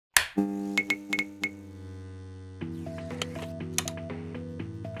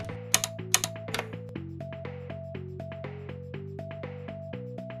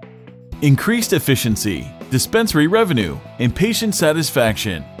Increased efficiency, dispensary revenue, and patient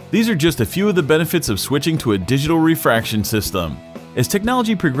satisfaction. These are just a few of the benefits of switching to a digital refraction system. As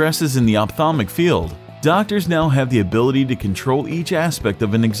technology progresses in the ophthalmic field, doctors now have the ability to control each aspect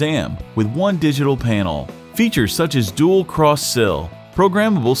of an exam with one digital panel. Features such as dual cross-sill,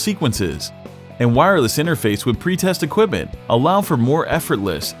 programmable sequences, and wireless interface with pre-test equipment allow for more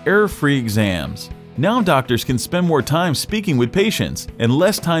effortless, error-free exams. Now doctors can spend more time speaking with patients and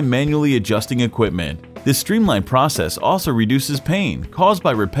less time manually adjusting equipment. This streamlined process also reduces pain caused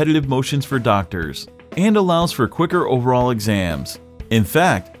by repetitive motions for doctors and allows for quicker overall exams. In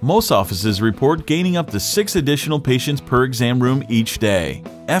fact, most offices report gaining up to 6 additional patients per exam room each day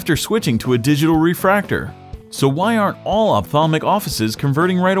after switching to a digital refractor. So why aren't all ophthalmic offices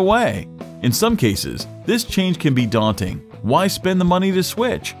converting right away? In some cases, this change can be daunting. Why spend the money to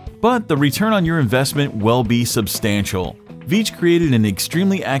switch? But the return on your investment will be substantial. Veach created an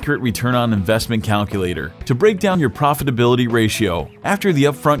extremely accurate return on investment calculator to break down your profitability ratio after the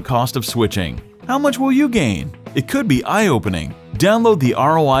upfront cost of switching. How much will you gain? It could be eye-opening. Download the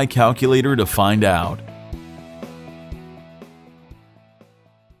ROI calculator to find out.